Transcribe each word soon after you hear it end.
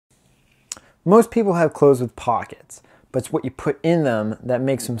Most people have clothes with pockets, but it's what you put in them that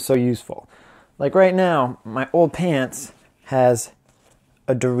makes them so useful. Like right now, my old pants has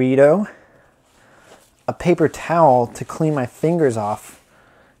a Dorito, a paper towel to clean my fingers off,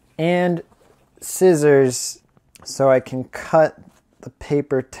 and scissors so I can cut the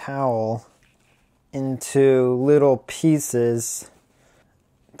paper towel into little pieces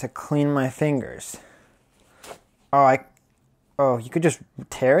to clean my fingers. Oh, you could just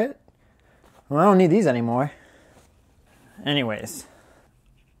tear it? Well, I don't need these anymore. Anyways,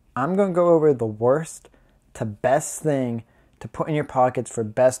 I'm going to go over the worst to best thing to put in your pockets for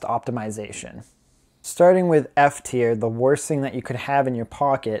best optimization. Starting with F tier, the worst thing that you could have in your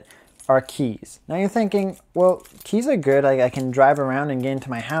pocket are keys. Now you're thinking, well, keys are good. I can drive around and get into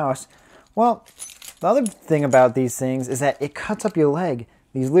my house. Well, the other thing about these things is that it cuts up your leg.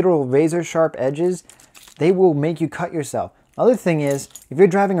 These literal razor sharp edges, they will make you cut yourself. The other thing is, if you're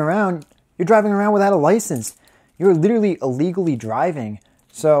driving around without a license. You're literally illegally driving.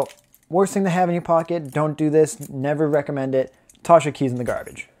 So, worst thing to have in your pocket, don't do this, never recommend it. Toss your keys in the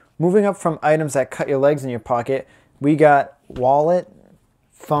garbage. Moving up from items that cut your legs in your pocket, we got wallet,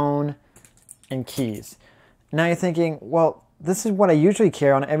 phone, and keys. Now you're thinking, well, this is what I usually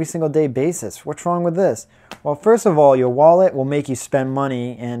carry on an every single day basis. What's wrong with this? Well, first of all, your wallet will make you spend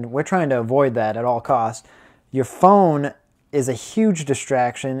money, and we're trying to avoid that at all costs. Your phone is a huge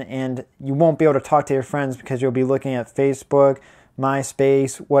distraction, and you won't be able to talk to your friends because you'll be looking at Facebook,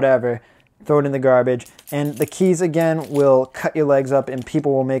 MySpace, whatever. Throw it in the garbage. And the keys, again, will cut your legs up, and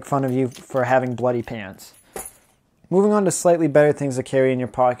people will make fun of you for having bloody pants. Moving on to slightly better things to carry in your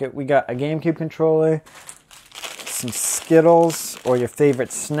pocket, we got a GameCube controller, some Skittles or your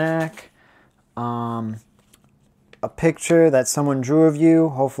favorite snack, a picture that someone drew of you,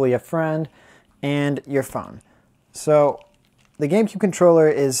 hopefully a friend, and your phone. So the GameCube controller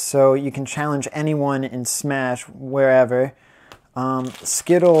is so you can challenge anyone in Smash wherever.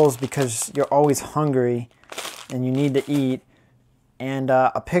 Skittles because you're always hungry and you need to eat. And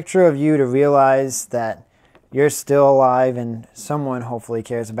a picture of you to realize that you're still alive and someone hopefully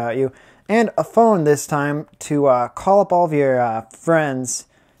cares about you. And a phone this time to call up all of your friends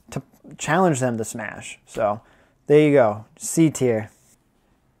to challenge them to Smash. So there you go, C tier.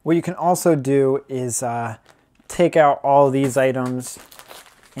 What you can also do is take out all these items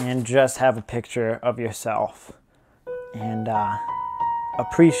and just have a picture of yourself and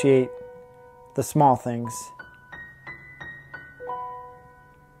appreciate the small things.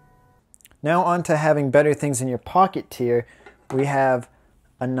 Now on to having better things in your pocket tier. We have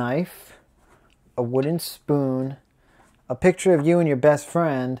a knife, a wooden spoon, a picture of you and your best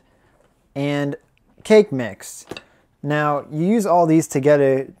friend, and cake mix. Now, you use all these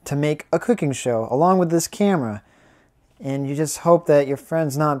together to make a cooking show, along with this camera. And you just hope that your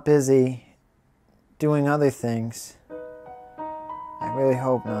friend's not busy doing other things. I really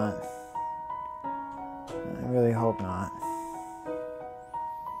hope not. I really hope not.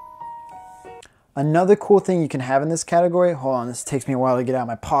 Another cool thing you can have in this category, hold on, this takes me a while to get out of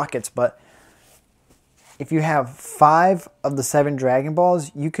my pockets, but if you have 5 of the 7 Dragon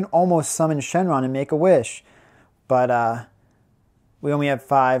Balls, you can almost summon Shenron and make a wish. But we only have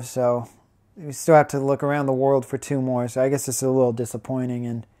 5, so we still have to look around the world for 2 more. So I guess this is a little disappointing.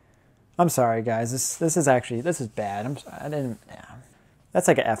 And I'm sorry, guys. This is bad. I'm sorry. Yeah. That's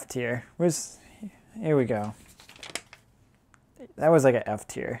like an F tier. Here we go. That was like an F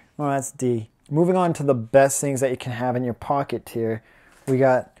tier. Well, that's D. Moving on to the best things that you can have in your pocket tier, we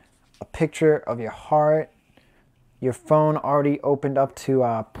got a picture of your heart, your phone already opened up to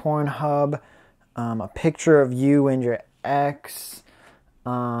Pornhub. A picture of you and your ex,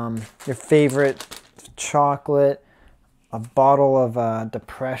 your favorite chocolate, a bottle of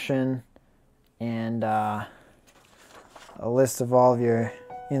depression, and a list of all of your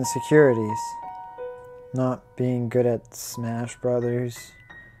insecurities. Not being good at Smash Brothers,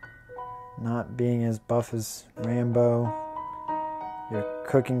 not being as buff as Rambo, your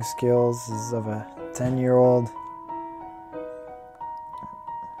cooking skills is of a 10-year-old,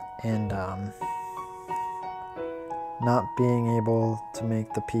 and not being able to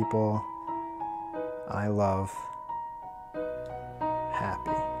make the people I love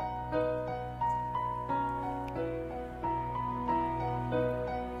happy.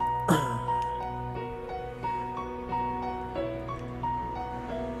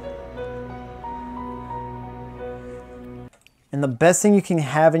 And the best thing you can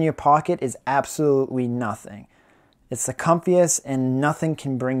have in your pocket is absolutely nothing. It's the comfiest and nothing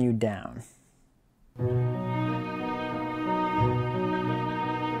can bring you down.